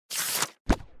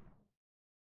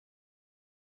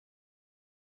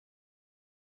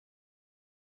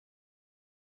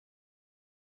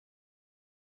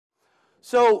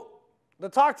So the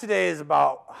talk today is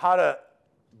about how to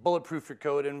bulletproof your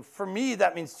code. And for me,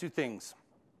 that means two things.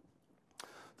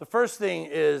 The first thing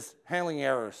is handling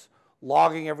errors,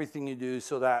 logging everything you do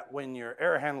so that when your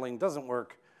error handling doesn't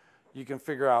work, you can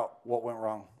figure out what went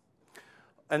wrong.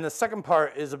 And the second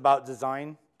part is about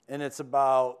design, and it's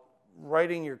about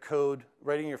writing your code,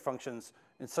 writing your functions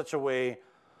in such a way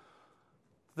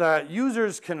that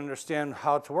users can understand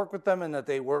how to work with them and that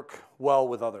they work well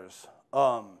with others.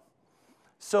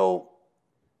 So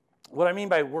what I mean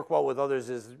by work well with others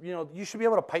is, you should be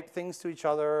able to pipe things to each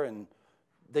other, and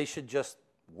they should just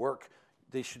work.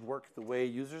 They should work the way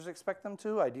users expect them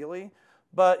to, ideally.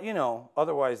 But,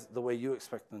 otherwise the way you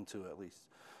expect them to, at least.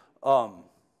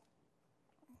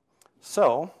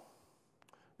 So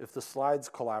if the slides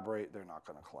collaborate, they're not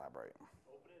going to collaborate.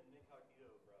 Open it in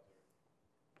incognito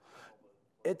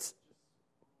browser.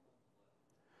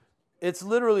 It's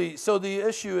literally, so the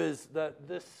issue is that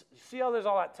this, see how there's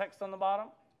all that text on the bottom?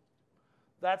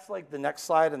 That's like the next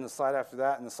slide and the slide after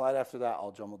that and the slide after that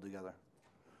all jumbled together.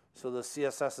 So the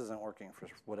CSS isn't working for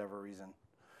whatever reason.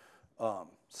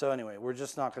 So anyway, we're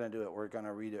just not going to do it. We're going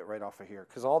to read it right off of here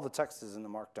because all the text is in the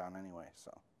markdown anyway.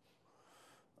 So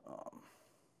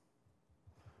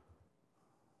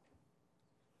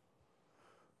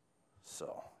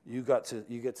you get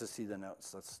to see the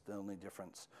notes. That's the only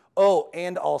difference. Oh,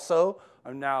 and also,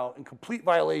 I'm now in complete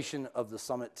violation of the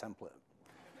Summit template.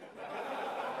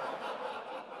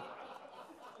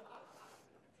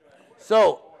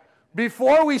 So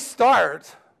before we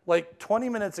start, like 20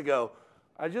 minutes ago,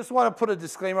 I just want to put a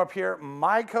disclaimer up here.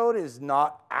 My code is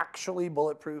not actually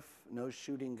bulletproof. No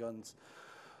shooting guns,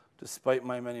 despite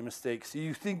my many mistakes.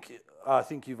 I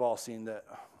think you've all seen that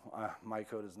my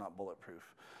code is not bulletproof.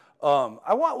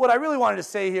 What I really wanted to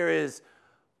say here is,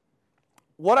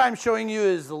 what I'm showing you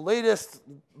is the latest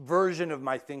version of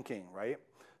my thinking, right?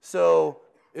 So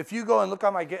if you go and look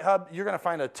on my GitHub, you're going to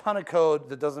find a ton of code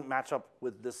that doesn't match up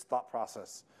with this thought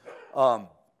process.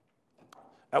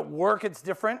 At work, it's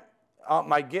different.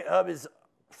 My GitHub is,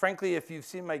 frankly, if you've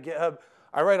seen my GitHub,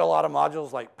 I write a lot of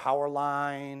modules like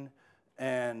Powerline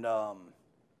and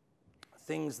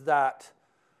things that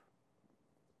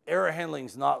error handling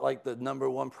is not like the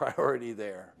 #1 priority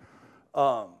there.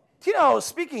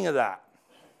 Speaking of that,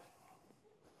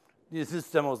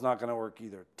 this demo is not going to work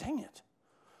either. Dang it.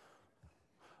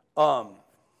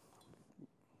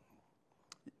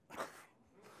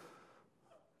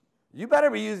 You better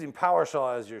be using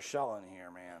PowerShell as your shell in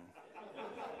here, man.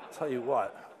 I'll tell you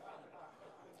what.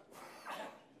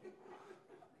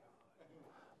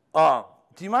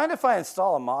 Do you mind if I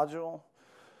install a module?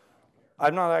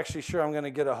 I'm not actually sure I'm going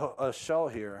to get a shell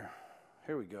here.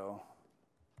 Here we go.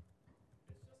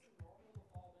 It's just a normal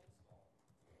default install.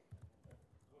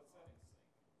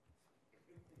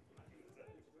 What settings?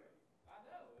 I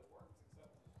know, it works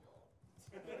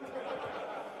except for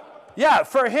Yeah,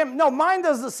 for him, no, mine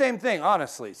does the same thing,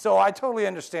 honestly. So I totally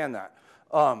understand that.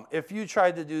 If you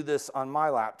tried to do this on my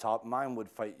laptop, mine would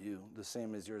fight you the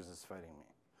same as yours is fighting me.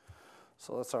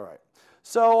 So that's all right.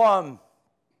 So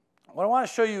what I want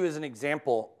to show you is an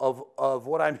example of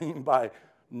what I mean by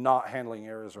not handling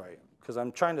errors right, because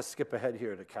I'm trying to skip ahead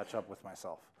here to catch up with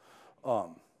myself.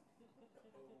 All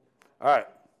right.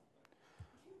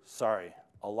 Sorry.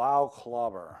 Allow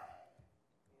clobber.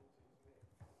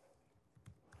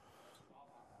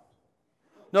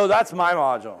 No, that's my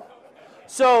module.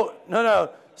 So,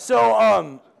 no.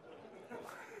 So,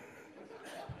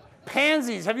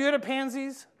 pansies. Have you heard of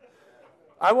pansies?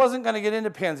 I wasn't going to get into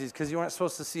pansies because you weren't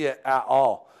supposed to see it at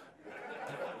all.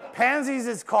 Pansies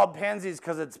is called pansies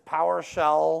because it's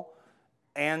PowerShell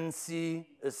ANSI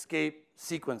escape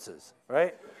sequences,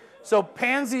 right? So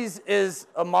pansies is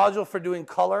a module for doing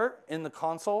color in the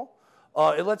console.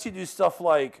 It lets you do stuff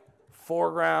like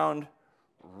foreground,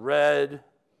 red.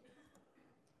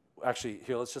 Actually,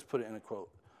 here, let's just put it in a quote.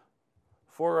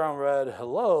 Foreground red,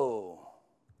 hello,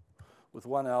 with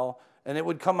one L, and it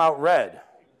would come out red.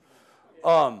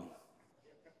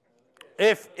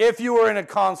 If you were in a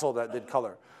console that did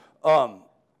color.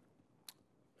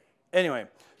 Anyway,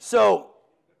 so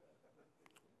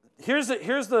here's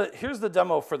the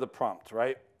demo for the prompt,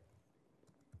 right?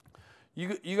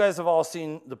 You guys have all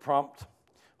seen the prompt.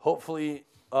 Hopefully,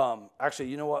 actually,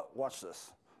 you know what? Watch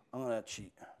this. I'm going to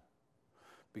cheat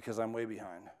because I'm way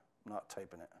behind. I'm not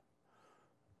typing it.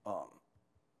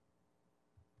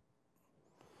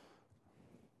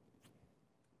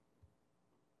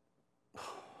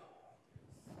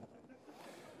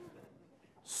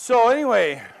 So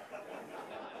anyway,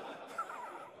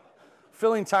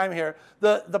 filling time here.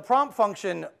 The prompt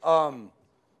function,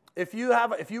 if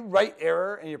you write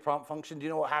error in your prompt function, do you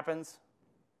know what happens?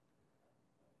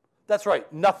 That's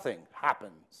right, nothing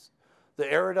happens.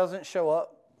 The error doesn't show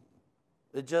up.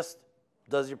 It just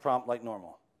does your prompt like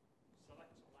normal.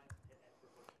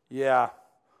 Yeah,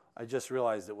 I just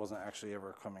realized it wasn't actually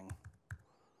ever coming.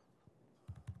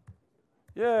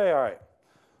 Yay, all right.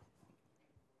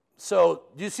 So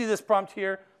do you see this prompt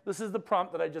here? This is the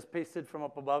prompt that I just pasted from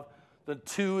up above. The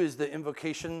 2 is the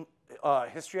invocation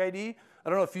history ID. I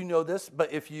don't know if you know this,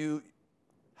 but if you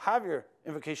have your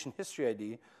invocation history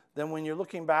ID, then when you're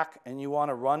looking back and you want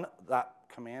to run that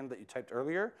command that you typed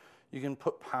earlier, you can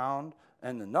put pound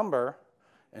and the number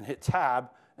and hit tab,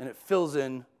 and it fills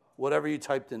in whatever you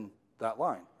typed in that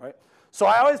line, right? So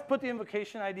I always put the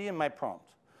invocation ID in my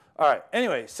prompt. All right,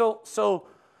 anyway, so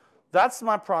that's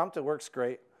my prompt. It works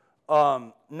great.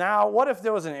 Now, what if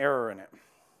there was an error in it?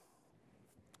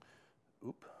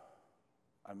 Oop,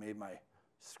 I made my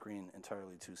screen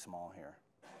entirely too small here.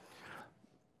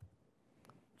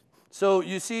 So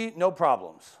you see, no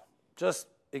problems. Just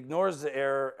ignores the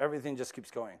error. Everything just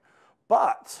keeps going.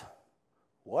 But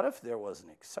what if there was an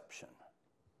exception?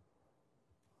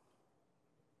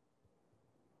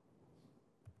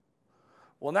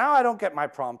 Well, now I don't get my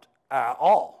prompt at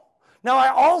all. Now I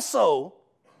also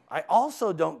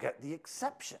don't get the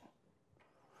exception.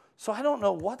 So I don't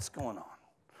know what's going on.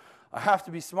 I have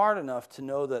to be smart enough to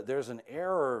know that there's an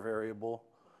error variable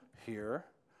here,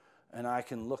 and I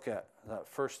can look at that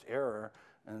first error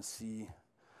and see,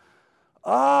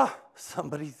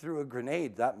 somebody threw a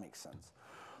grenade. That makes sense.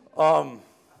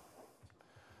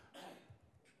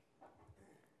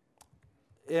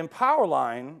 In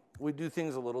Powerline, we do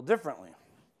things a little differently.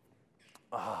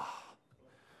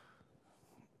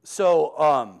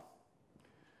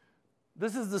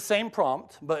 This is the same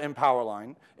prompt, but in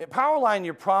Powerline. In Powerline,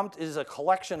 your prompt is a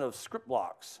collection of script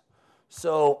blocks.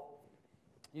 So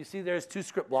you see there's 2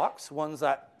 script blocks. One's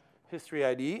that history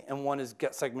ID, and one is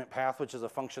getSegmentPath, which is a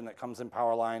function that comes in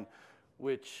Powerline,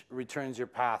 which returns your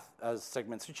path as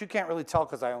segments, which you can't really tell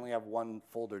because I only have one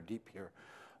folder deep here.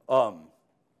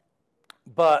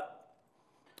 But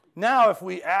now if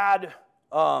we add,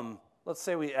 let's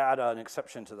say we add an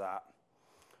exception to that.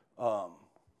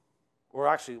 Or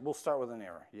actually, we'll start with an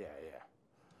error. Yeah.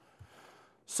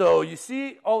 So you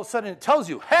see, all of a sudden it tells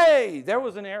you, hey, there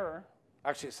was an error.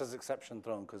 Actually, it says exception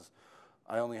thrown because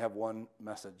I only have one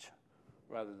message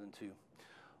rather than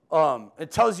 2.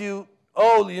 It tells you,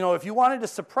 oh, if you wanted to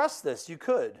suppress this, you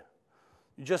could.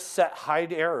 You just set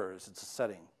hide errors. It's a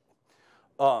setting.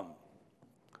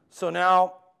 So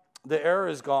now the error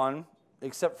is gone,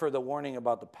 except for the warning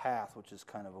about the path, which is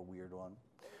kind of a weird one.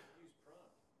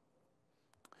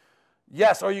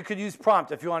 Yes, or you could use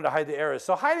prompt if you wanted to hide the errors.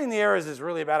 So hiding the errors is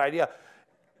really a bad idea.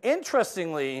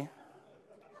 Interestingly,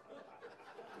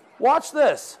 watch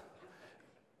this.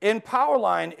 In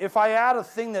Powerline, if I add a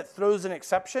thing that throws an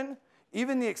exception,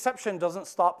 even the exception doesn't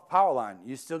stop Powerline.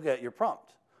 You still get your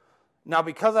prompt. Now,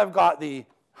 because I've got the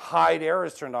hide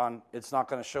errors turned on, it's not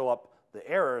going to show up the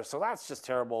errors. So that's just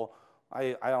terrible.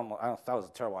 I don't that was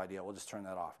a terrible idea. We'll just turn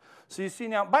that off. So you see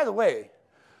now, by the way,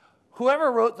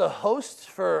 whoever wrote the host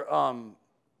for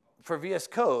VS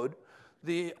Code,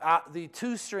 the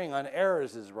toString on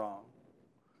errors is wrong.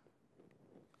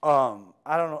 I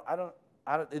don't know.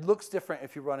 It looks different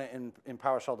if you run it in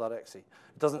PowerShell.exe. It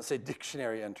doesn't say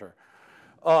dictionary enter.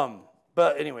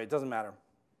 But anyway, it doesn't matter.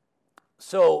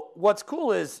 So what's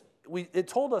cool is it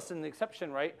told us in the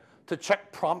exception, right, to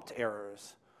check prompt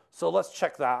errors. So let's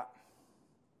check that.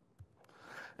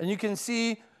 And you can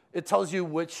see it tells you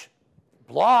which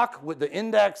block with the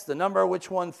index, the number,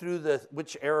 which one threw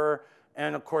which error,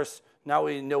 and of course, now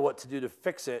we know what to do to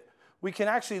fix it. We can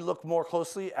actually look more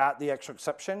closely at the actual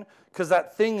exception because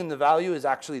that thing in the value is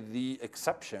actually the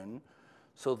exception.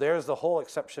 So there's the whole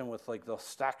exception with like the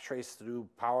stack trace through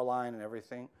Powerline and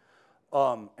everything.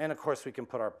 And of course, we can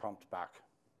put our prompt back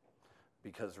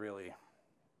because really,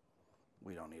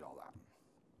 we don't need all that.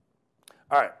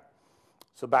 All right,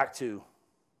 so back to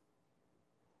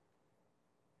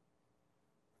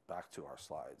our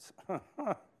slides.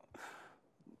 Gonna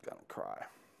cry.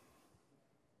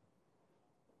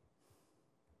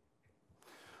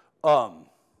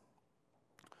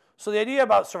 So the idea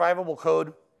about survivable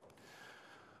code,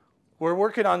 we're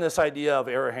working on this idea of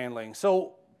error handling.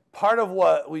 So part of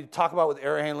what we talk about with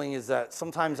error handling is that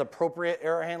sometimes appropriate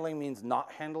error handling means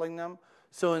not handling them.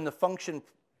 So in the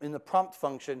prompt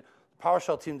function, the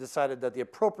PowerShell team decided that the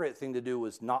appropriate thing to do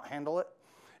was not handle it,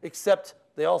 except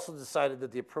they also decided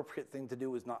that the appropriate thing to do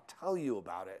was not tell you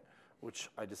about it, which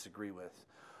I disagree with.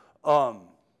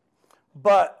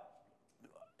 But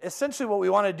essentially what we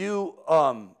want to do,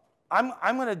 I'm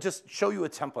going to just show you a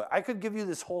template. I could give you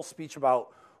this whole speech about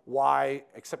why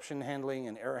exception handling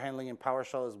and error handling in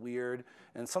PowerShell is weird.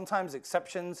 And sometimes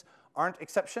exceptions aren't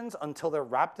exceptions until they're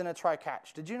wrapped in a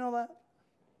try-catch. Did you know that?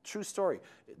 True story.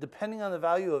 Depending on the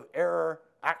value of error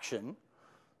action,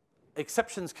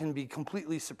 exceptions can be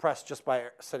completely suppressed just by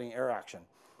setting error action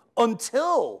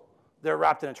until they're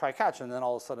wrapped in a try-catch, and then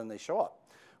all of a sudden they show up,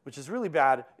 which is really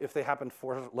bad if they happen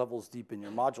 4 levels deep in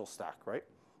your module stack, right?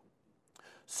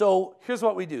 So here's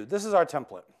what we do. This is our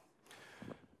template.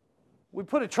 We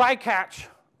put a try-catch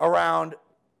around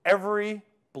every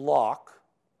block,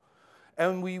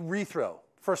 and we rethrow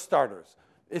for starters.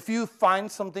 If you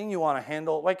find something you want to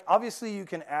handle, like obviously you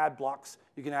can add blocks,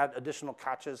 you can add additional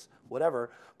catches, whatever,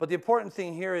 but the important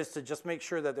thing here is to just make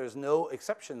sure that there's no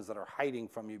exceptions that are hiding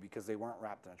from you because they weren't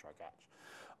wrapped in a try-catch.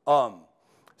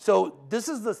 So this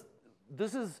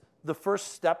is the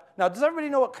first step. Now, does everybody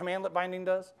know what commandlet binding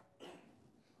does?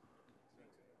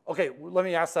 Okay, let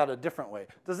me ask that a different way.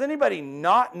 Does anybody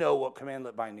not know what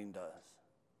commandlet binding does?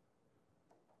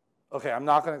 Okay, I'm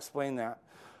not going to explain that.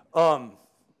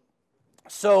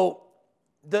 So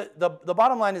the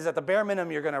bottom line is at the bare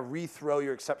minimum, you're going to rethrow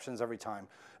your exceptions every time.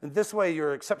 And this way,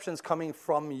 your exception's coming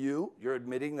from you. You're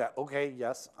admitting that, okay,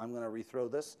 yes, I'm going to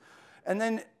rethrow this. And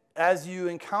then as you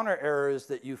encounter errors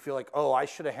that you feel like, oh, I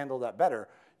should have handled that better,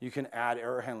 you can add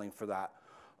error handling for that.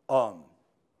 Oh,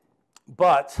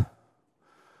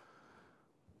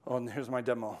 and here's my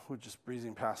demo. We're just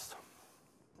breezing past.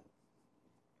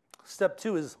 Step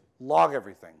 2 is log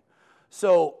everything.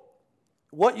 So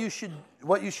what you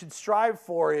should strive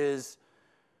for is,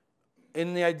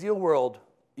 in the ideal world,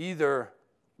 in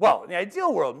the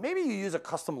ideal world, maybe you use a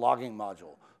custom logging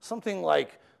module, something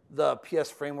like the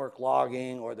PS framework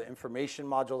logging or the information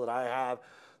module that I have,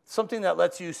 something that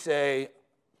lets you say,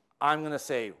 I'm going to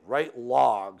say write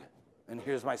log, and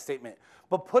here's my statement.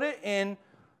 But put it in,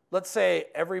 let's say,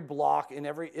 every block in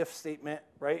every if statement,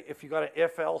 right? If you got an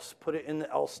if else, put it in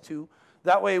the else too.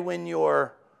 That way when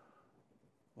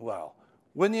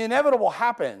when the inevitable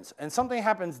happens and something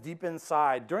happens deep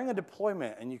inside during a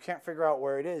deployment and you can't figure out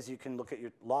where it is, you can look at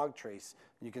your log trace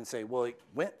and you can say, well, it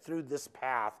went through this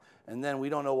path and then we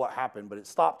don't know what happened, but it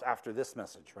stopped after this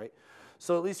message, right?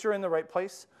 So at least you're in the right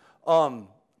place.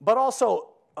 But also,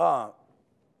 I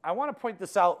want to point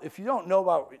this out. If you don't know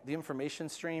about the information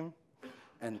stream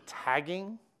and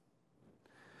tagging,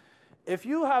 if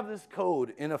you have this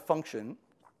code in a function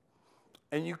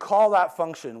and you call that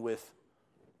function with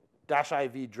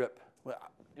 -iv drip,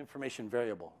 information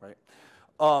variable, right?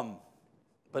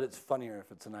 But it's funnier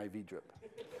if it's an IV drip.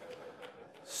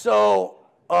 So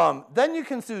then you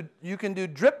can do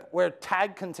drip where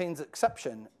tag contains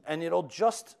exception, and it'll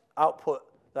just output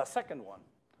that second one,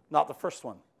 not the first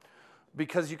one,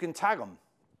 because you can tag them,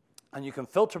 and you can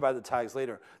filter by the tags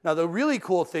later. Now the really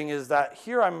cool thing is that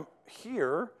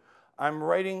I'm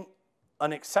writing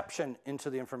an exception into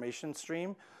the information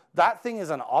stream. That thing is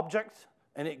an object,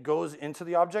 and it goes into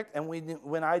the object. And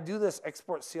when I do this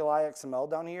export CLI XML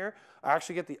down here, I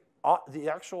actually get the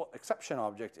actual exception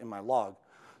object in my log.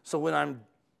 So when I'm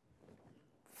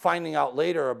finding out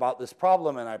later about this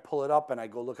problem and I pull it up and I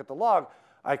go look at the log,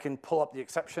 I can pull up the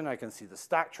exception, I can see the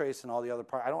stack trace and all the other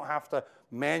parts. I don't have to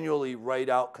manually write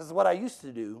out, because what I used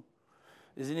to do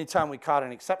is anytime we caught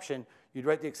an exception, you'd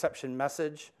write the exception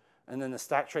message, and then the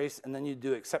stack trace, and then you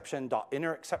do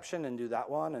exception.inner exception and do that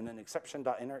one, and then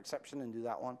exception.inner exception and do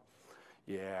that one.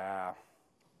 Yeah.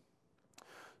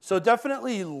 So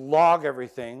definitely log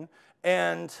everything.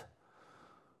 And,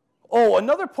 oh,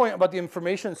 another point about the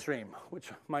information stream,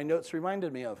 which my notes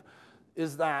reminded me of,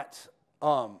 is that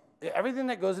everything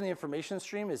that goes in the information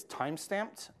stream is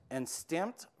timestamped and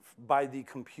stamped by the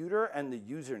computer and the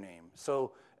username.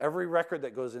 So every record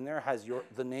that goes in there has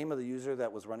the name of the user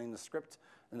that was running the script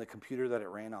and the computer that it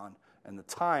ran on, and the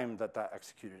time that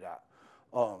executed at.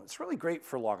 It's really great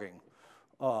for logging.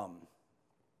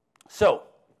 So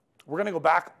we're going to go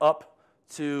back up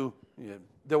to,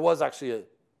 there was actually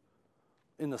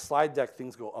in the slide deck,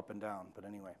 things go up and down, but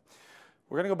anyway.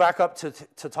 We're going to go back up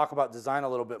to talk about design a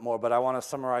little bit more, but I want to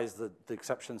summarize the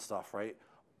exception stuff, right?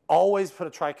 Always put a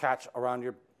try-catch around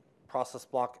your process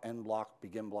block, end block,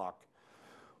 begin block.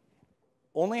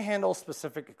 Only handle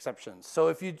specific exceptions.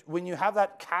 So when you have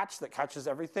that catch that catches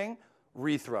everything,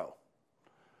 rethrow.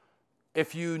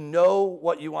 If you know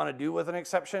what you want to do with an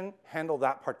exception, handle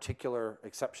that particular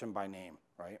exception by name,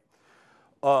 right?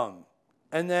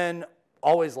 And then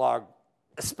always log,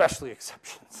 especially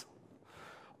exceptions.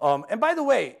 And by the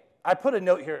way, I put a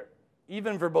note here,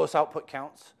 even verbose output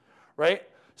counts, right?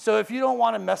 So if you don't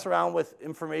want to mess around with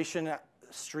information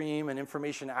stream and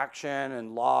information action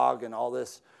and log and all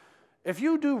this, if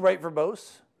you do write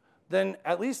verbose, then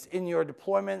at least in your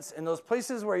deployments, in those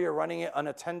places where you're running it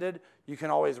unattended, you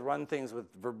can always run things with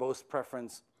verbose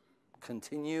preference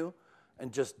continue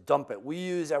and just dump it. We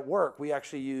use at work, we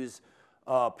actually use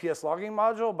PS logging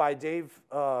module by Dave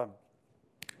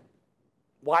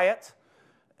Wyatt.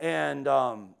 And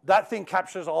that thing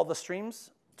captures all the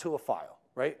streams to a file,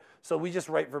 right? So we just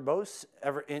write verbose.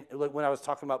 Like when I was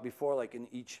talking about before, like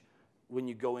when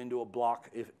you go into a block,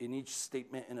 if in each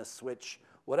statement in a switch,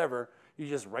 whatever, you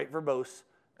just write verbose,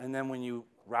 and then when you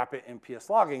wrap it in PS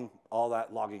logging, all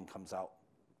that logging comes out.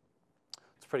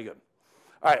 It's pretty good.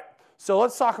 All right, so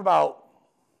let's talk about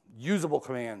usable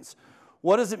commands.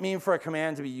 What does it mean for a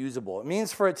command to be usable? It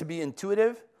means for it to be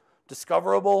intuitive,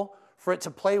 discoverable, for it to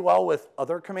play well with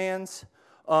other commands.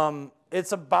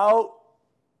 It's about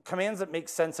commands that make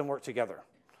sense and work together.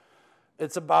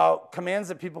 It's about commands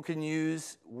that people can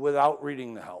use without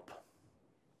reading the help.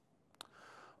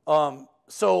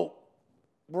 So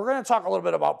we're going to talk a little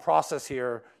bit about process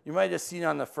here. You might have seen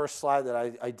on the first slide that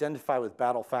I identify with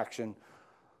battle faction.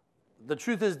 The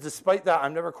truth is, despite that,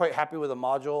 I'm never quite happy with a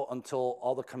module until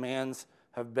all the commands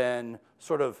have been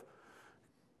sort of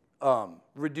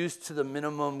reduced to the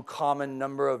minimum common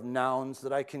number of nouns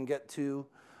that I can get to.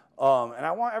 And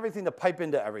I want everything to pipe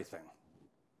into everything.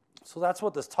 So that's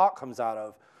what this talk comes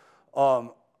out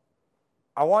of.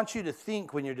 I want you to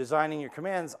think when you're designing your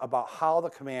commands about how the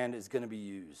command is going to be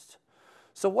used.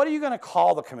 So what are you going to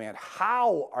call the command?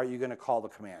 How are you going to call the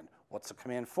command? What's the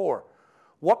command for?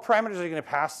 What parameters are you going to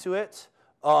pass to it?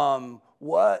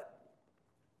 What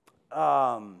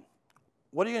are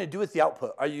you going to do with the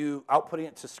output? Are you outputting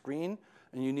it to screen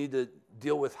and you need to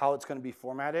deal with how it's going to be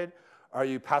formatted? Are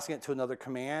you passing it to another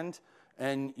command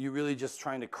and you're really just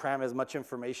trying to cram as much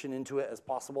information into it as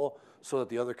possible so that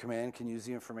the other command can use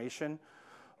the information?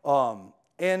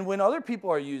 And when other people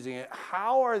are using it,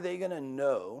 how are they going to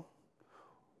know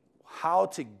how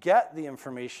to get the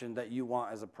information that you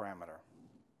want as a parameter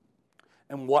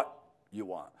and what you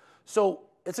want? So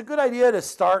it's a good idea to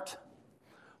start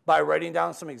by writing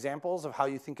down some examples of how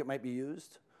you think it might be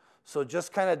used. So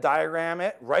just kind of diagram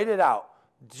it, write it out.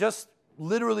 Just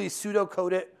literally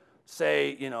pseudocode it.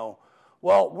 Say,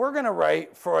 well, we're going to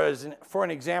write, for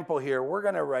an example here, we're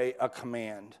going to write a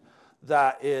command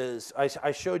that is,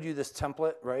 I showed you this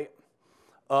template, right?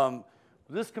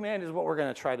 This command is what we're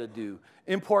going to try to do.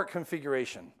 Import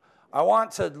configuration. I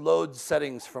want to load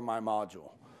settings from my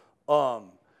module.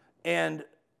 And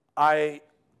I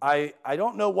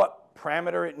don't know what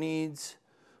parameter it needs.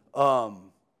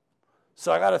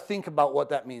 So I got to think about what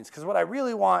that means. Because what I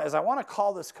really want is I want to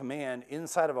call this command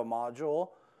inside of a module,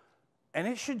 and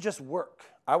it should just work.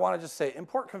 I want to just say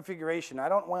import configuration. I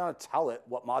don't want to tell it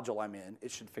what module I'm in.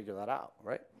 It should figure that out,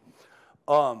 right?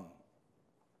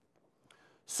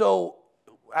 So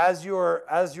as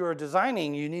you're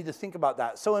designing, you need to think about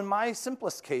that. So in my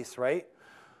simplest case, right?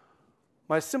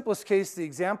 My simplest case, the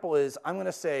example is I'm going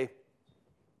to say,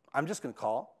 I'm just going to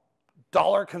call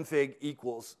 $config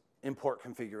equals import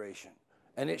configuration.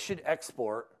 And it should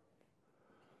export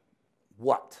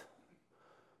what?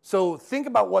 So think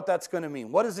about what that's going to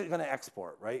mean. What is it going to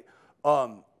export, right?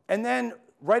 And then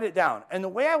write it down. And the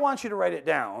way I want you to write it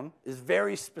down is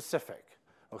very specific,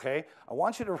 okay? I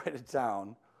want you to write it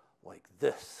down like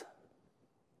this.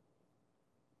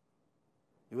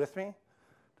 You with me?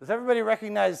 Does everybody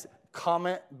recognize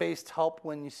comment-based help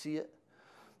when you see it?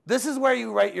 This is where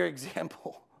you write your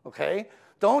example, okay?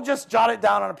 Don't just jot it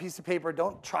down on a piece of paper.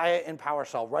 Don't try it in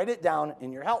PowerShell. Write it down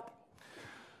in your help.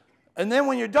 And then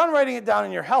when you're done writing it down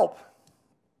in your help,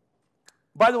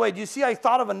 by the way, do you see I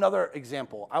thought of another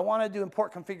example? I want to do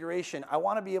import configuration. I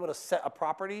want to be able to set a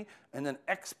property and then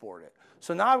export it.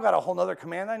 So now I've got a whole other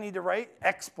command I need to write,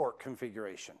 export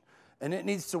configuration. And it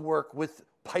needs to work with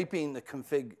piping the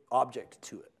config object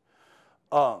to it.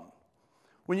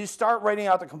 When you start writing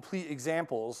out the complete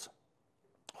examples,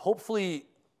 hopefully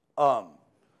you'll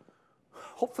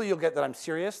get that I'm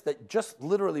serious, that just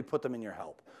literally put them in your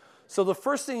help. So the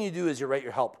first thing you do is you write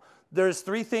your help. There's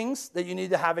 3 things that you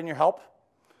need to have in your help.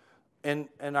 And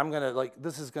I'm going to,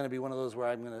 this is going to be one of those where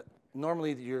I'm going to,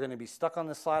 normally you're going to be stuck on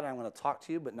this slide and I'm going to talk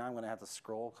to you, but now I'm going to have to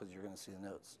scroll because you're going to see the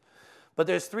notes. But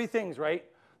there's 3 things, right?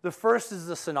 The first is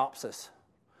the synopsis.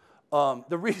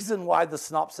 The reason why the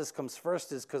synopsis comes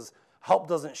first is because help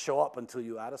doesn't show up until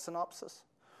you add a synopsis.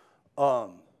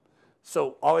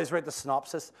 So always write the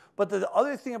synopsis. But the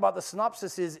other thing about the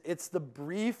synopsis is it's the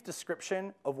brief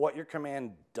description of what your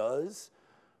command does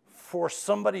for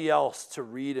somebody else to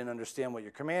read and understand what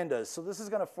your command does. So this is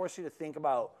going to force you to think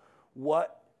about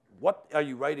what are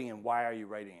you writing and why are you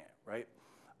writing it, right?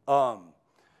 I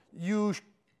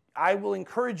will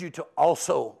encourage you to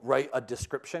also write a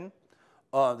description.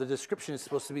 The description is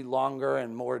supposed to be longer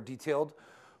and more detailed.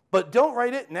 But don't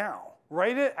write it now.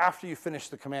 Write it after you finish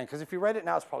the command, because if you write it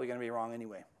now, it's probably going to be wrong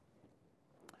anyway.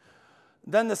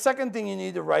 Then the second thing you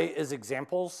need to write is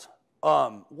examples.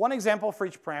 One example for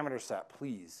each parameter set,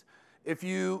 please. If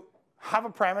you have a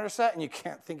parameter set and you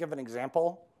can't think of an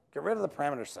example, get rid of the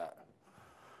parameter set.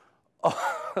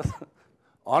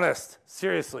 Honest,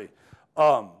 seriously.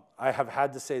 I have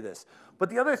had to say this. But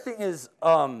the other thing is,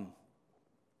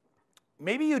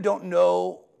 maybe you don't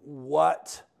know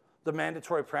what the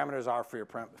mandatory parameters are for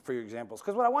your examples.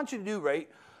 Because what I want you to do, right,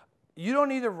 you don't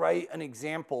need to write an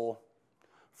example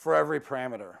for every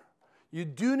parameter. You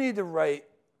do need to write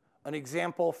an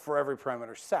example for every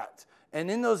parameter set. And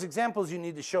in those examples, you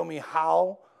need to show me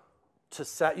how to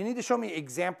set. You need to show me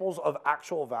examples of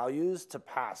actual values to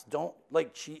pass. Don't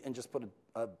like cheat and just put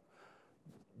a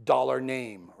dollar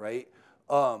name, right?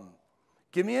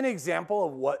 Give me an example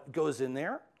of what goes in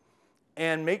there,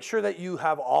 and make sure that you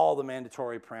have all the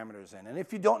mandatory parameters in. And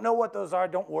if you don't know what those are,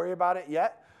 don't worry about it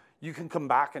yet. You can come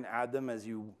back and add them as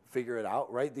you figure it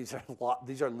out, right? These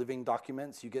are living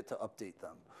documents. You get to update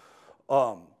them.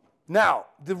 Now,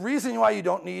 the reason why you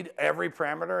don't need every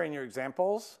parameter in your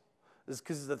examples is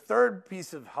because the third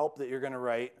piece of help that you're going to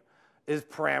write is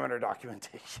parameter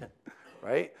documentation,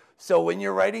 right? So when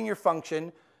you're writing your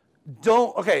function,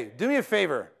 do me a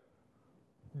favor.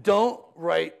 Don't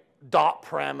write dot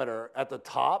parameter at the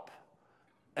top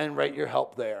and write your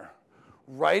help there.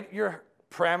 Write your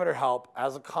parameter help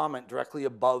as a comment directly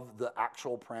above the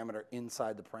actual parameter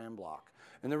inside the param block.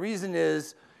 And the reason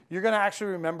is you're going to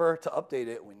actually remember to update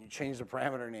it when you change the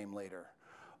parameter name later.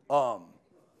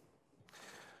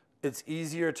 It's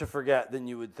easier to forget than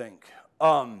you would think.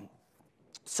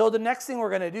 So the next thing we're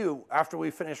going to do after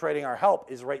we finish writing our help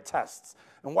is write tests.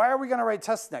 And why are we going to write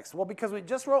tests next? Well, because we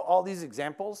just wrote all these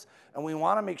examples, and we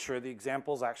want to make sure the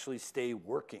examples actually stay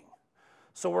working.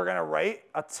 So we're going to write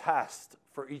a test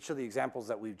for each of the examples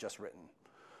that we've just written.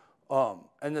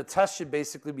 And the test should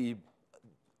basically be,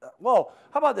 well,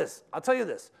 how about this? I'll tell you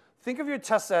this. Think of your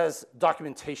tests as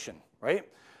documentation, right?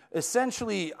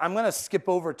 Essentially, I'm going to skip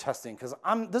over testing, because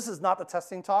this is not the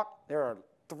testing talk. There are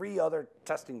 3 other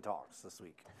testing talks this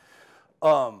week.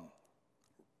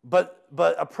 But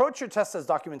approach your test as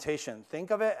documentation.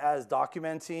 Think of it as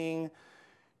documenting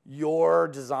your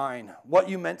design, what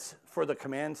you meant for the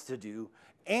commands to do,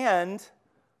 and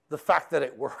the fact that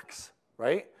it works,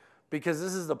 right? Because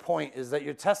this is the point, is that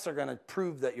your tests are going to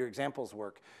prove that your examples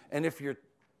work. And if your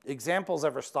examples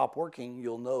ever stop working,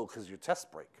 you'll know because your tests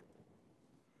break.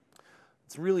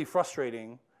 It's really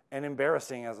frustrating and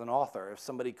embarrassing as an author if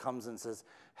somebody comes and says,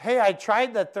 hey, I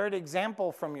tried the third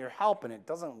example from your help and it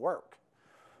doesn't work.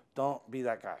 Don't be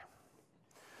that guy.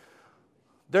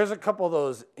 There's a couple of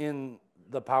those in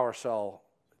the PowerShell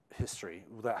history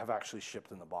that have actually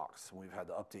shipped in the box. We've had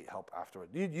to update help afterward.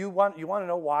 You want to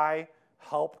know why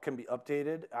help can be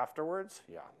updated afterwards?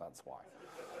 Yeah, that's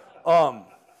why.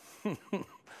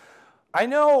 I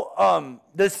know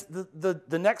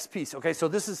the next piece. Okay, so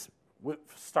this is,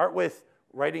 start with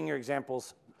writing your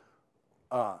examples,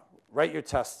 write your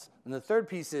tests. And the third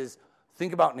piece is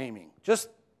think about naming. Just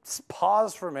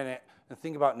pause for a minute and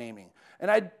think about naming.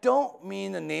 And I don't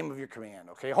mean the name of your command,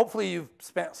 okay? Hopefully you've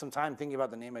spent some time thinking about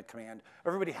the name of command.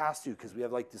 Everybody has to, because we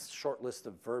have like this short list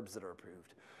of verbs that are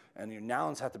approved. And your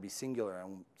nouns have to be singular.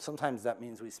 And sometimes that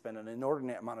means we spend an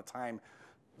inordinate amount of time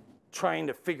trying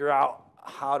to figure out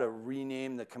how to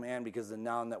rename the command because the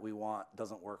noun that we want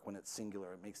doesn't work when it's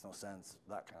singular. It makes no sense,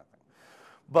 that kind of thing.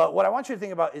 But what I want you to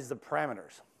think about is the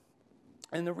parameters.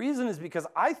 And the reason is because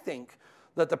I think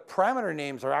that the parameter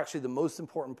names are actually the most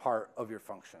important part of your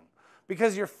function.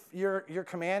 Because your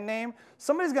command name,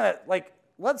 somebody's going to, like,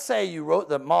 let's say you wrote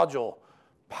the module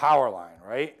powerline,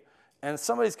 right? And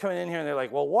somebody's coming in here and they're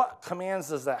like, well, what commands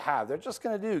does that have? They're just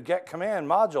going to do get command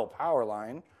module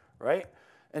powerline, right?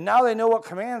 And now they know what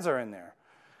commands are in there.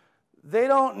 They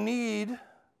don't need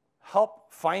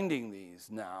help finding these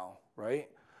now, right?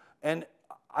 And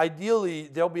ideally,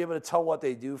 they'll be able to tell what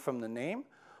they do from the name.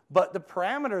 But the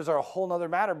parameters are a whole nother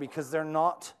matter because they're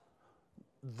not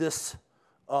this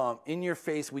in your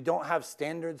face. We don't have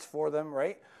standards for them,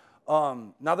 right?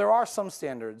 Now, there are some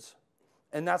standards,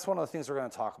 and that's one of the things we're going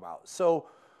to talk about. So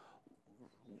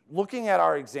looking at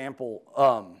our example,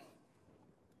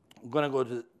 I'm going to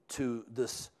go to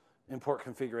this import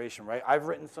configuration, right? I've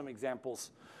written some examples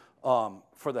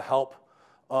for the help.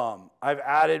 I've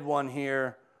added one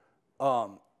here.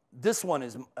 This one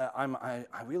is, I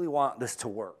really want this to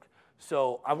work.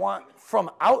 So I want, from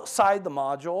outside the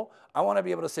module, I want to be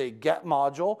able to say get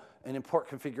module and import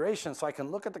configuration so I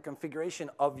can look at the configuration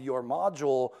of your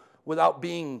module without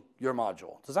being your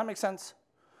module. Does that make sense?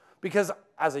 because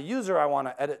as a user, I want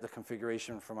to edit the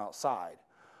configuration from outside.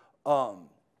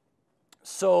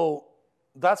 So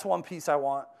that's one piece I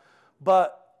want.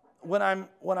 But when I'm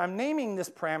naming this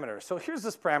parameter, so here's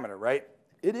this parameter, right?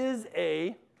 It is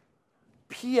a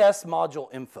PS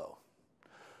module info.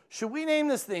 Should we name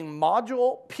this thing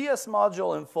module, PS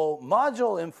module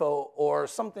info, or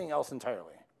something else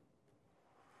entirely?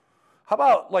 How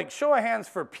about like show of hands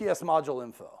for PS module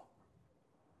info?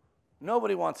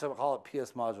 Nobody wants to call it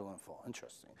PS module info.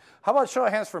 Interesting. How about show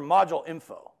of hands for module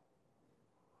info?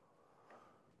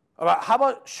 How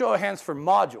about show of hands for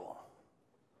module?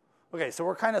 Okay, so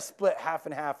we're kind of split half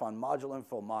and half on module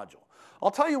info, module.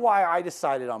 I'll tell you why I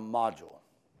decided on module.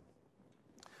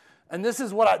 And this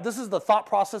is the thought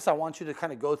process I want you to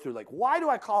kind of go through. Like, why do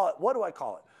I call it? What do I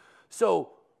call it?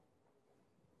 So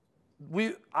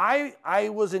I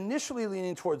was initially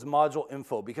leaning towards module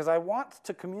info because I want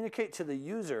to communicate to the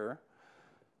user.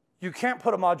 You can't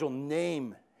put a module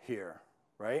name here,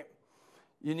 right?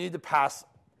 You need to pass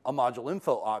a module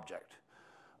info object.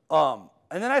 And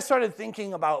then I started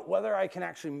thinking about whether I can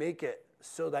actually make it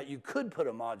so that you could put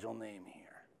a module name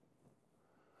here.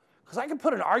 Because I could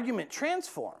put an argument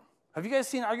transform. Have you guys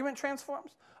seen argument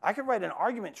transforms? I could write an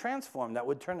argument transform that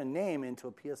would turn a name into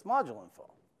a PS module info.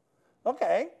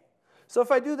 Okay. So if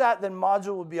I do that, then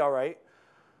module would be all right.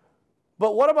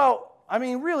 But what about, I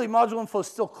mean, really, module info is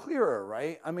still clearer,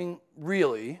 right? I mean,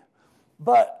 really.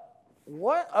 But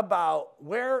what about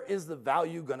where is the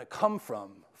value going to come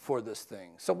from for this thing?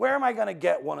 So where am I going to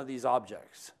get one of these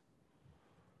objects?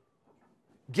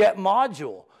 Get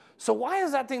module. So why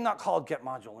is that thing not called get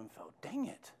module info? Dang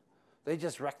it. They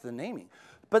just wrecked the naming.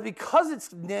 But because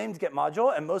it's named get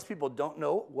module and most people don't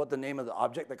know what the name of the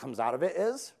object that comes out of it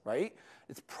is, right?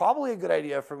 It's probably a good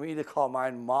idea for me to call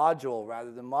mine module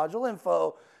rather than module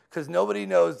info because nobody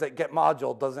knows that get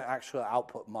module doesn't actually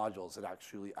output modules. It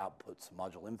actually outputs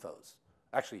module infos.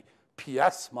 Actually,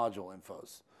 PS module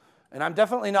infos. And I'm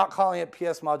definitely not calling it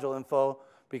PS module info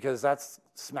because that's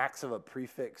smacks of a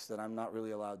prefix that I'm not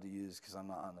really allowed to use because I'm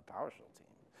not on the PowerShell team.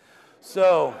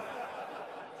 So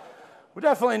we're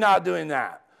definitely not doing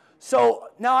that. So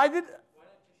now I did. Why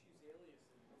not just use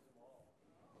aliases and use them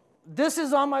all? This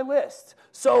is on my list.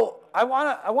 So I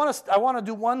want to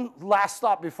do one last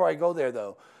stop before I go there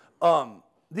though.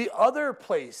 The other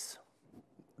place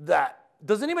that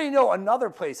does anybody know another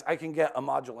place I can get a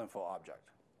module info object?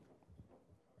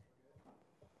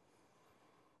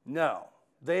 No,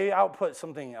 they output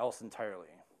something else entirely.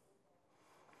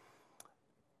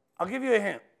 I'll give you a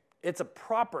hint. It's a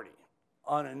property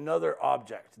on another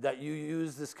object that you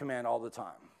use this command all the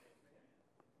time.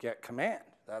 Get command,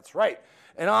 that's right.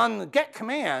 And on the get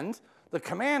command, the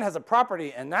command has a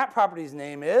property, and that property's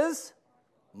name is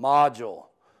module.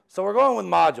 So we're going with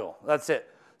module, that's it.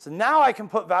 So now I can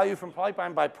put value from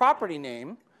pipeline by property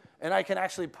name, and I can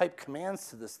actually pipe commands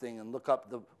to this thing and look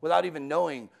up without even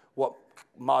knowing what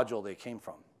module they came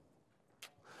from.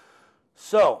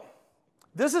 So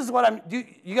this is what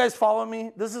you guys follow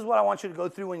me? This is what I want you to go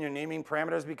through when you're naming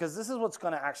parameters because this is what's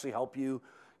going to actually help you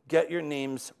get your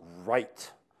names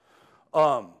right.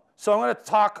 So I'm going to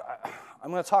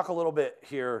talk a little bit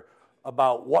here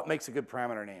about what makes a good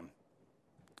parameter name.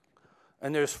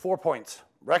 And there's 4 points: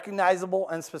 recognizable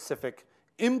and specific,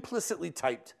 implicitly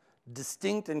typed,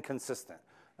 distinct and consistent.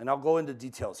 And I'll go into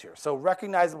details here. So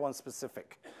recognizable and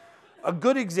specific. A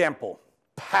good example,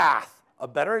 path. A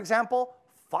better example,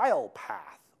 file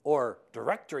path or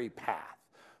directory path.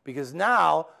 Because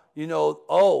now you know,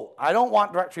 oh, I don't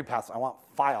want directory paths, I want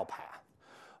file path.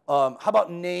 How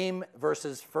about name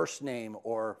versus first name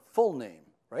or full name,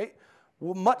 right?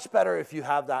 Well, much better if you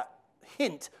have that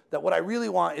hint that what I really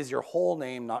want is your whole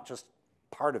name, not just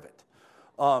part of it.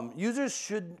 Users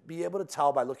should be able to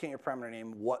tell by looking at your parameter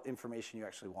name what information you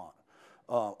actually want.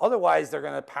 Otherwise, they're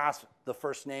going to pass the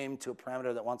first name to a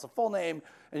parameter that wants a full name,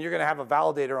 and you're going to have a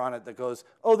validator on it that goes,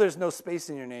 oh, there's no space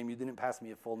in your name. You didn't pass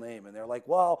me a full name. And they're like,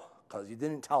 well, because you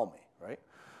didn't tell me, right?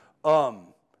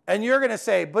 And you're going to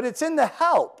say, but it's in the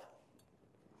help.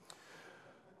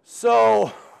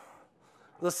 So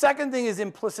the second thing is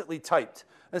implicitly typed.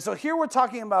 And so here we're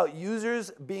talking about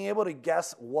users being able to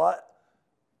guess what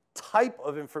type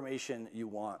of information you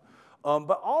want,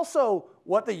 but also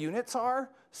what the units are.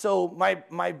 So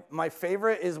my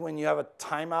favorite is when you have a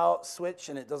timeout switch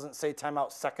and it doesn't say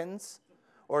timeout seconds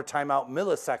or timeout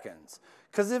milliseconds.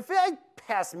 Because if I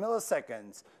pass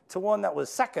milliseconds to one that was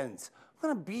seconds, I'm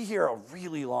going to be here a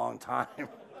really long time.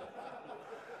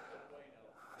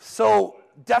 So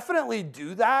definitely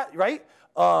do that, right?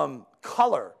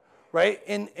 Color. right?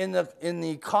 In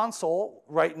the console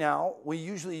right now, we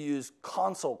usually use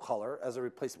console color as a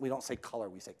replacement. We don't say color,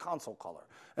 we say console color.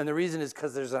 And the reason is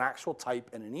because there's an actual type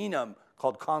in an enum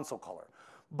called console color.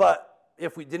 But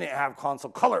if we didn't have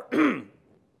console color,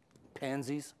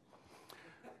 pansies.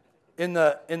 In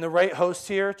the right host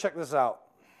here, check this out.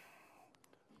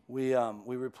 We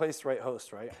replaced right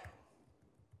host, right?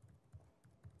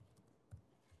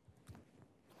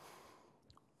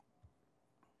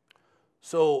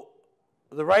 So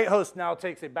the right host now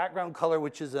takes a background color,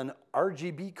 which is an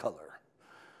RGB color,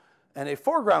 and a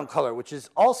foreground color, which is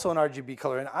also an RGB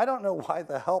color. And I don't know why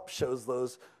the help shows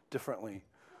those differently.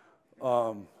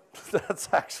 That's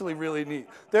actually really neat.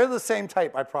 They're the same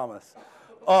type, I promise.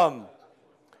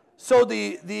 So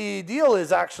the deal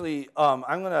is actually, I'm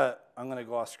gonna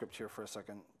go off script here for a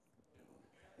second.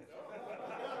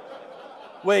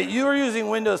 Wait, you were using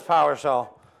Windows PowerShell.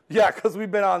 Yeah, because we've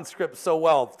been on script so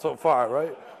well so far,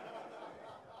 right?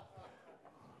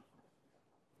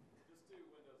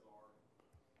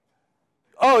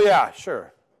 Oh, yeah,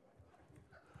 sure.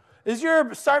 Is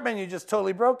your start menu just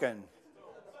totally broken?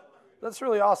 That's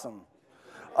really awesome.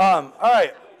 All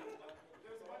right.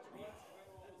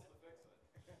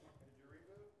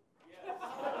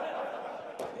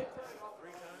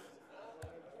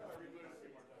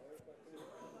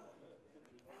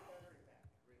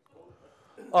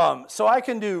 So I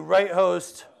can do right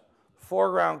host,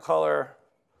 foreground color,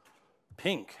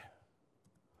 pink.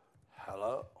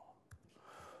 Hello?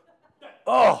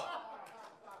 Oh!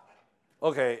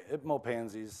 Okay, Itmo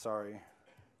pansies, sorry.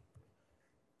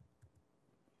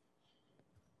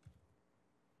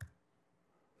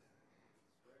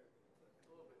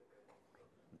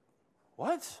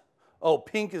 What? Oh,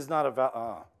 pink is not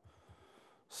a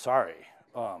sorry.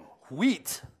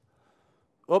 Wheat.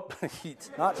 Oh,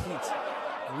 heat, not heat.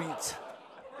 Wheat.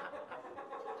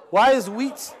 Why is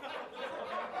wheat?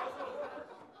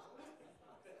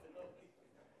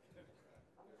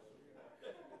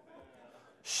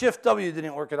 Shift W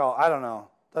didn't work at all. I don't know.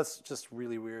 That's just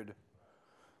really weird.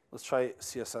 Let's try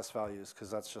CSS values because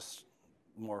that's just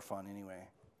more fun anyway.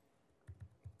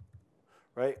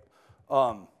 Right?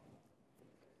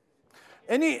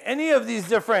 Any of these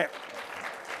different,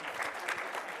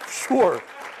 sure.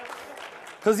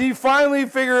 Because he finally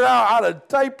figured out how to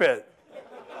type it.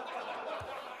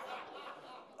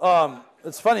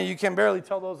 It's funny, you can barely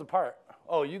tell those apart.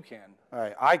 Oh, you can. All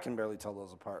right, I can barely tell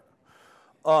those apart.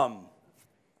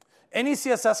 Any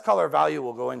CSS color value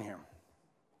will go in here.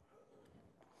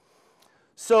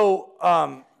 So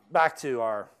back to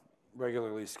our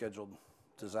regularly scheduled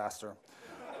disaster.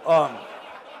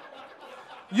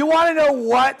 You want to know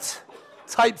what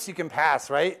types you can pass,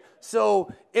 right?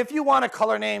 So if you want a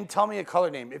color name, tell me a color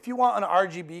name. If you want an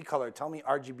RGB color, tell me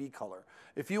RGB color.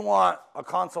 If you want a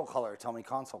console color, tell me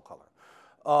console color.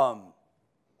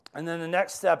 And then the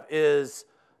next step is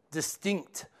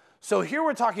distinct. So here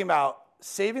we're talking about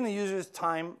saving the user's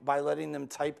time by letting them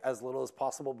type as little as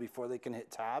possible before they can hit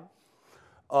tab.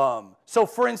 So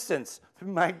for instance,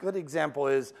 my good example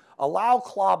is allow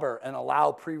clobber and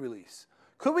allow pre-release.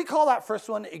 Could we call that first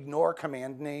one ignore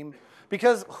command name?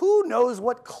 Because who knows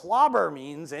what clobber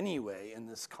means anyway in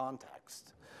this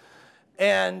context?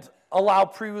 And allow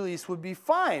pre-release would be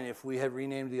fine if we had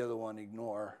renamed the other one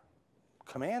ignore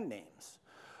command names.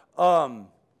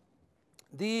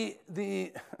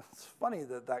 It's funny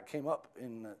that that came up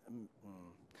in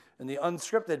the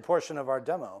unscripted portion of our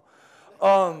demo.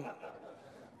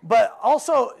 But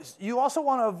also, you also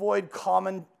want to avoid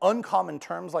uncommon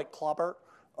terms like clobber.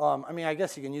 I mean, I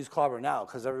guess you can use clobber now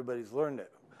because everybody's learned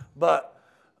it. But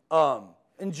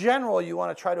in general, you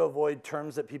want to try to avoid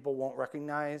terms that people won't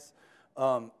recognize.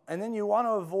 And then you want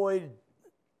to avoid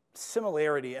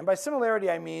similarity. And by similarity,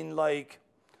 I mean like,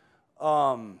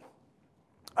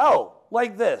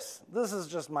 like this. This is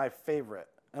just my favorite.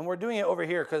 And we're doing it over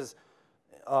here because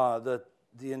the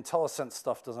IntelliSense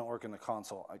stuff doesn't work in the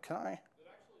console. Can I?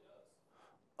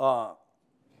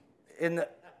 It actually does.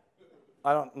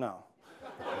 I don't know.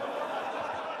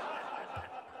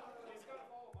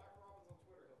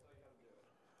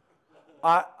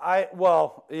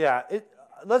 Well, yeah.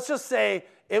 Let's just say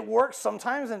it works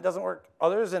sometimes and it doesn't work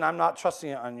others, and I'm not trusting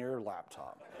it on your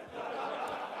laptop.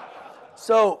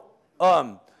 So,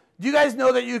 do you guys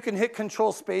know that you can hit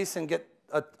Control Space and get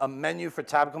a menu for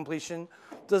tab completion?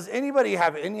 Does anybody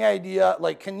have any idea?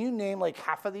 Like, can you name like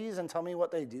half of these and tell me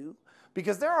what they do?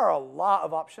 Because there are a lot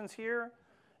of options here,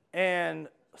 and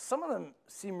some of them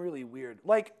seem really weird.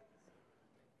 Like,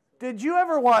 did you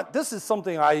ever want? This is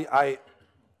something I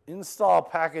install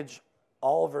package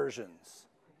all versions.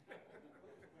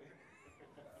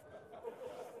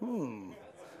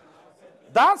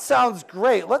 That sounds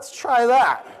great. Let's try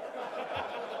that.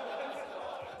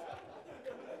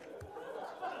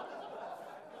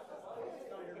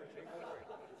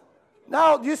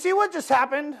 Now, do you see what just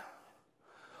happened?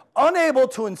 Unable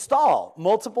to install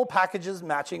multiple packages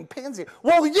matching Pansy.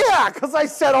 Well, yeah, because I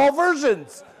said all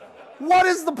versions. What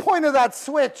is the point of that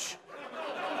switch?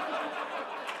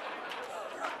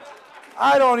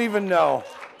 I don't even know.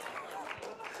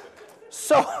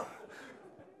 So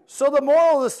the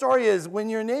moral of the story is when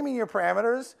you're naming your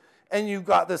parameters and you've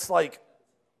got this like,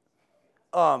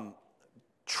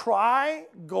 try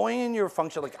going in your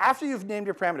function, like after you've named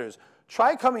your parameters,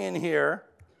 try coming in here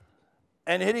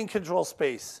and hitting control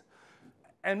space.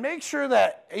 And make sure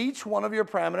that each one of your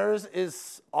parameters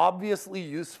is obviously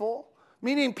useful,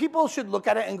 meaning people should look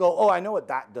at it and go, oh, I know what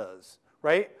that does,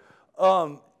 right?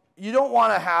 You don't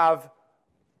want to have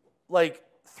like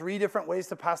 3 different ways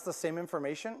to pass the same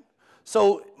information.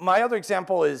 So my other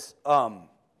example is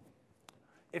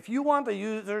if you want the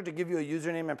user to give you a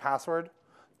username and password,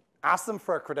 ask them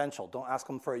for a credential. Don't ask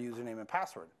them for a username and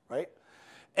password, right?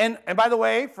 And by the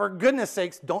way, for goodness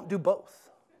sakes, don't do both.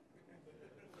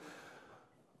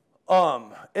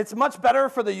 It's much better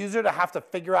for the user to have to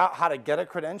figure out how to get a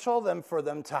credential than for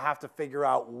them to have to figure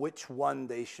out which one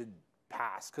they should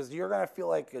pass. Because you're going to feel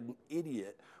like an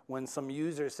idiot when some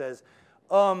user says,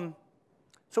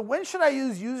 so when should I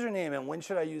use username and when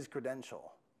should I use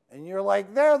credential? And you're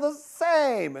like, they're the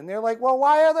same. And they're like, well,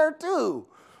 why are there 2?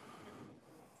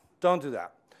 Don't do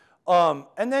that.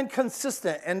 And then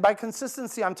consistent. And by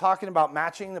consistency, I'm talking about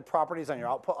matching the properties on your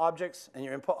output objects and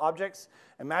your input objects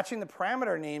and matching the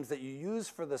parameter names that you use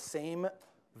for the same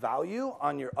value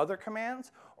on your other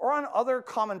commands or on other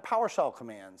common PowerShell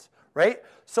commands, right?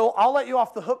 So I'll let you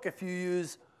off the hook if you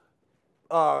use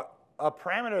a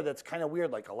parameter that's kind of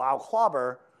weird, like allow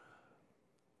clobber,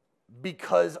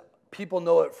 because people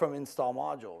know it from install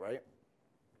module, right?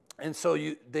 And so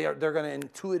they're going to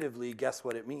intuitively guess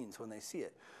what it means when they see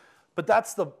it. But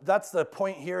that's the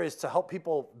point here, is to help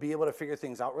people be able to figure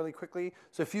things out really quickly.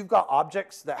 So if you've got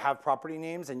objects that have property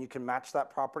names and you can match that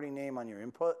property name on your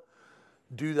input,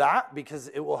 do that, because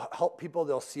it will help people.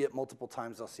 They'll see it multiple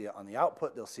times. They'll see it on the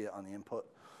output. They'll see it on the input.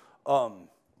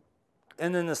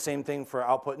 And then the same thing for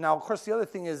output. Now, of course, the other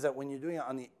thing is that when you're doing it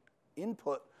on the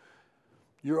input,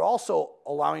 you're also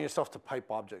allowing yourself to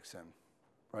pipe objects in,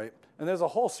 right? And there's a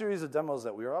whole series of demos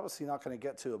that we are obviously not going to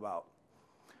get to about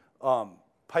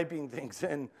piping things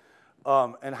in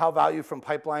and how value from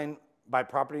pipeline by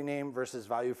property name versus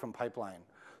value from pipeline.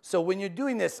 So when you're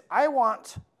doing this, I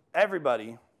want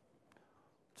everybody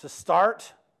to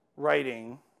start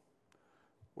writing.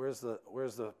 Where's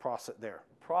the process? There.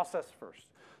 Process first.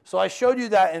 So I showed you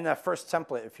that in that first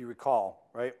template, if you recall,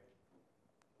 right?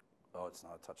 Oh, it's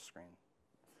not a touch screen.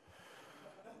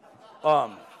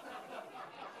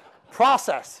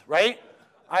 Process, right?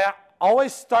 I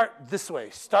always start this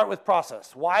way. Start with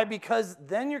process. Why? Because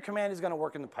then your command is going to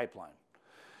work in the pipeline.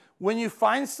 When you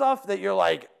find stuff that you're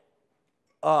like,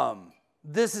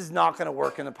 this is not going to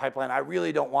work in the pipeline, I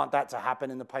really don't want that to happen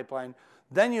in the pipeline,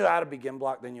 then you add a begin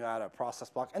block, then you add a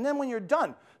process block, and then when you're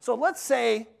done. So let's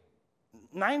say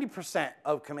 90%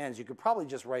 of commands you could probably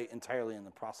just write entirely in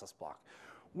the process block.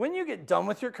 When you get done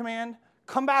with your command,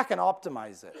 come back and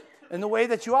optimize it. And the way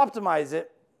that you optimize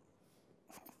it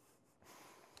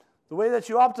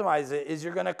is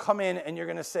you're going to come in and you're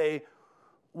going to say,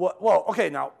 well, okay,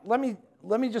 now let me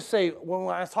just say, when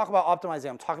I talk about optimizing,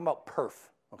 I'm talking about perf,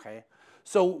 okay?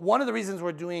 So one of the reasons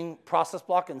we're doing process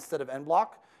block instead of end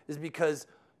block is because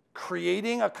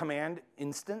creating a command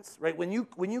instance, right? When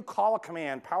you call a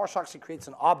command, PowerShell actually creates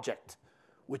an object,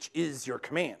 which is your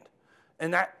command.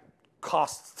 And that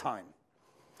costs time.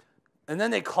 And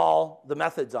then they call the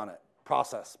methods on it,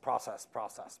 process, process,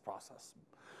 process, process.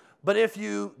 But if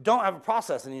you don't have a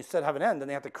process and you instead have an end, then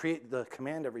they have to create the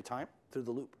command every time through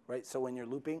the loop, right? So when you're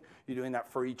looping, you're doing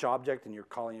that for each object and you're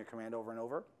calling your command over and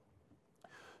over.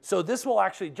 So this will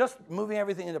actually, just moving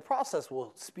everything into process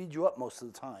will speed you up most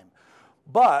of the time.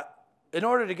 But in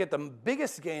order to get the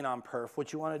biggest gain on perf,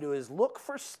 what you want to do is look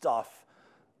for stuff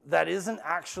that isn't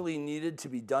actually needed to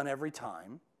be done every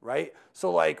time, right?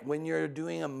 So like when you're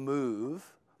doing a move,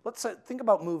 let's say, think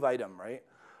about move item, right?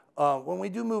 When we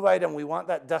do move item, we want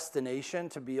that destination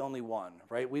to be only one,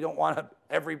 right? We don't want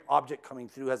every object coming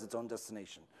through has its own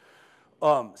destination.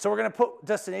 So we're going to put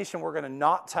destination, we're going to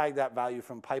not tag that value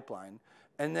from pipeline.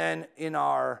 And then in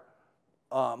our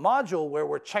module where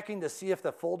we're checking to see if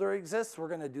the folder exists, we're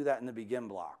going to do that in the begin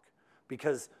block.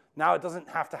 Because now it doesn't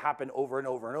have to happen over and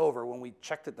over and over when we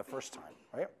checked it the first time,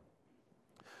 right?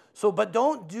 So, but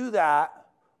don't do that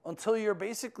until you're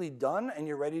basically done and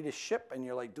you're ready to ship and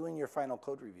you're like doing your final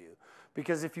code review.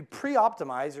 Because if you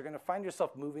pre-optimize, you're going to find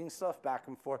yourself moving stuff back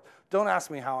and forth. Don't ask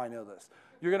me how I know this.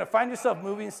 You're going to find yourself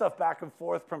moving stuff back and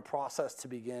forth from process to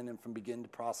begin and from begin to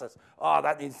process. Oh,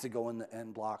 that needs to go in the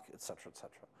end block, et cetera, et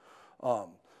cetera.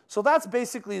 So that's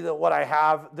basically what I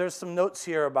have. There's some notes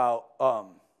here about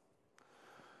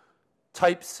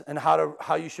types and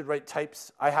how you should write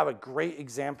types. I have a great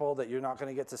example that you're not going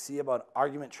to get to see about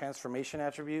argument transformation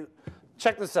attribute.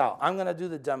 Check this out. I'm going to do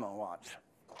the demo. Watch.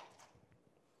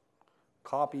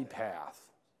 Copy path.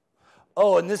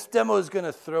 Oh, and this demo is going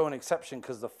to throw an exception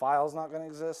because the file's not going to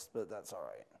exist, but that's all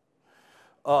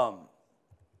right.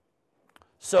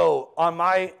 So on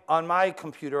my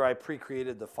computer, I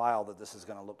pre-created the file that this is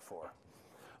going to look for.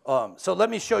 So let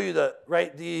me show you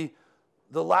the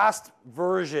last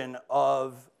version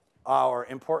of our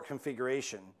import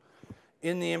configuration.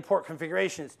 In the import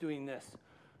configuration, it's doing this.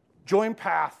 Join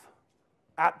path,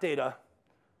 app data,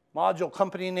 module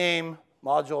company name,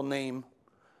 module name,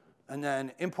 and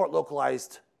then import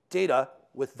localized data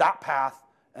with that path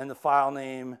and the file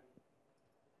name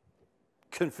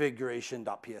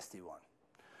configuration.psd1.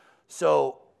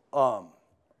 So on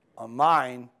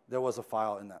mine, there was a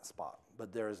file in that spot,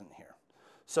 but there isn't here.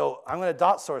 So I'm going to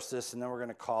dot source this, and then we're going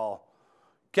to call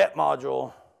get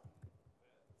module.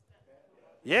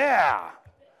 Yeah.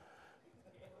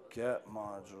 Get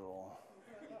module.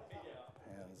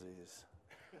 Pansies.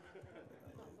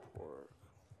 Import.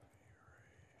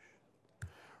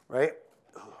 Right?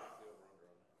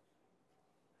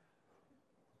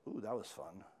 Ooh, that was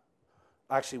fun.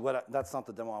 Actually, that's not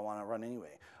the demo I want to run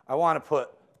anyway. I want to put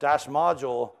dash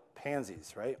module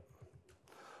pansies, right?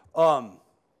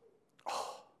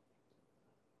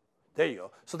 There you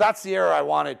go. So that's the error I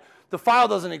wanted. The file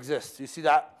doesn't exist. You see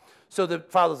that? So the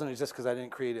file doesn't exist because I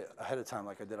didn't create it ahead of time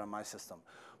like I did on my system.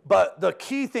 But the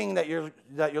key thing that you're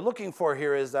looking for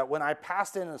here is that when I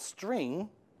passed in a string,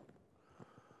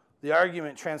 the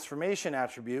argument transformation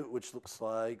attribute, which looks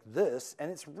like this, and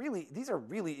these are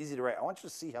really easy to write. I want you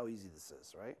to see how easy this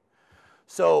is, right?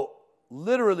 So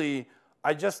literally,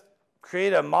 I just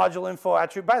create a module info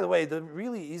attribute. By the way, the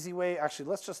really easy way, actually,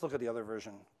 let's just look at the other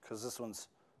version because this one's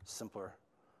simpler.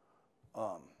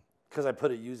 Because I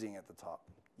put a using at the top.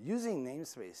 Using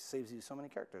namespace saves you so many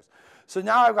characters. So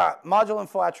now I've got module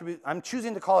info attribute. I'm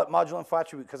choosing to call it module info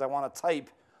attribute because I want to type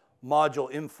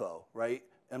module info, right,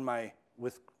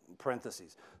 with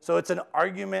parentheses. So it's an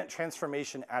argument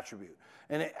transformation attribute.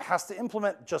 And it has to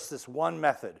implement just this one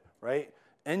method, right?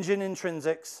 Engine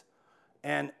intrinsics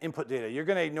and input data. You're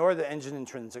going to ignore the engine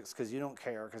intrinsics because you don't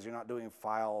care because you're not doing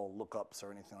file lookups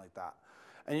or anything like that.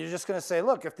 And you're just going to say,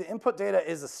 look, if the input data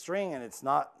is a string and it's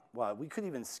not, well, we could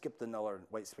even skip the null or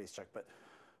white space check, but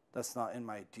that's not in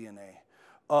my DNA.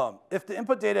 If the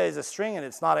input data is a string and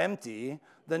it's not empty,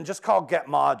 then just call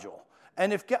getModule.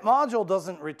 And if getModule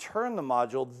doesn't return the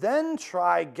module, then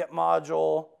try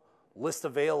getModule list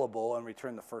available and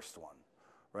return the first one,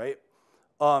 right?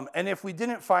 And if we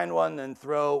didn't find one, then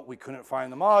throw we couldn't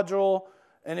find the module.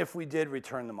 And if we did,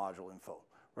 return the module info,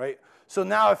 right? So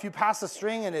now if you pass a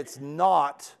string and it's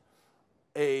not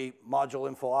a module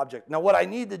info object. Now what I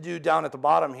need to do down at the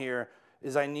bottom here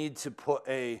is I need to put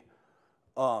a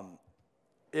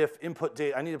if input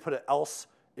data, I need to put an else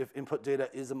if input data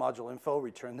is a module info,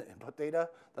 return the input data.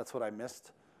 That's what I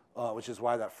missed, which is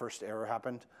why that first error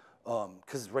happened.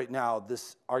 Because right now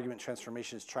this argument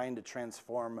transformation is trying to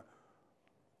transform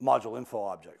module info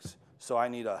objects. So I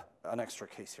need an extra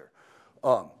case here.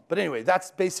 But anyway,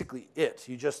 that's basically it.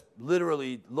 You just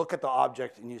literally look at the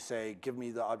object and you say, give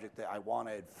me the object that I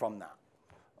wanted from that.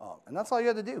 And that's all you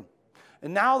had to do.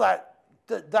 And now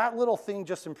that little thing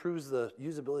just improves the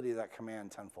usability of that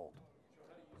command tenfold.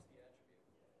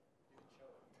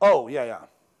 Oh, yeah.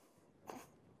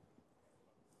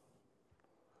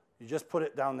 You just put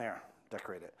it down there,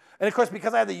 decorate it. And of course,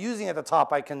 because I have the using at the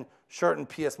top, I can shorten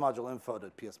PS module info to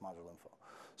PS module info.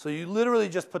 So you literally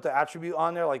just put the attribute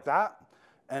on there like that,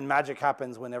 and magic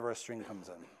happens whenever a string comes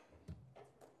in.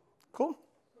 Cool?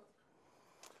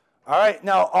 All right,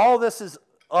 now all this is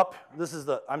up.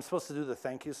 I'm supposed to do the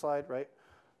thank you slide, right?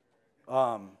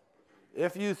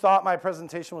 If you thought my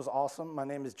presentation was awesome, my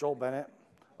name is Joel Bennett.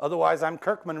 Otherwise, I'm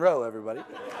Kirk Monroe, everybody.